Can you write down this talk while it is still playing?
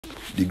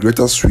The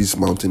Greater Swiss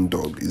Mountain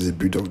Dog is a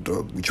breed of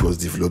dog which was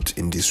developed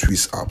in the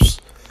Swiss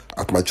Alps.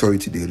 At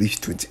maturity, they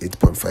reach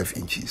 28.5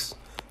 inches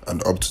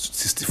and up to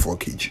 64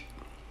 kg.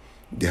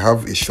 They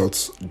have a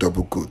short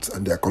double coat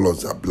and their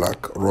colors are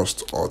black,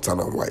 rust, or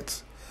tan and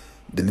white.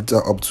 They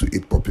litter up to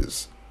 8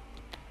 puppies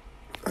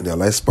and their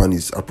lifespan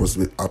is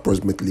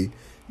approximately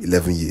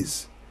 11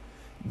 years.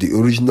 The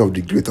origin of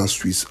the Greater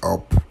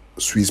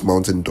Swiss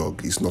Mountain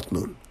Dog is not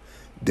known.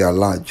 They are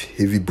large,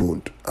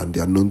 heavy-boned, and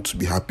they are known to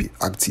be happy,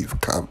 active,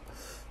 calm,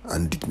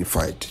 and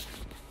dignified.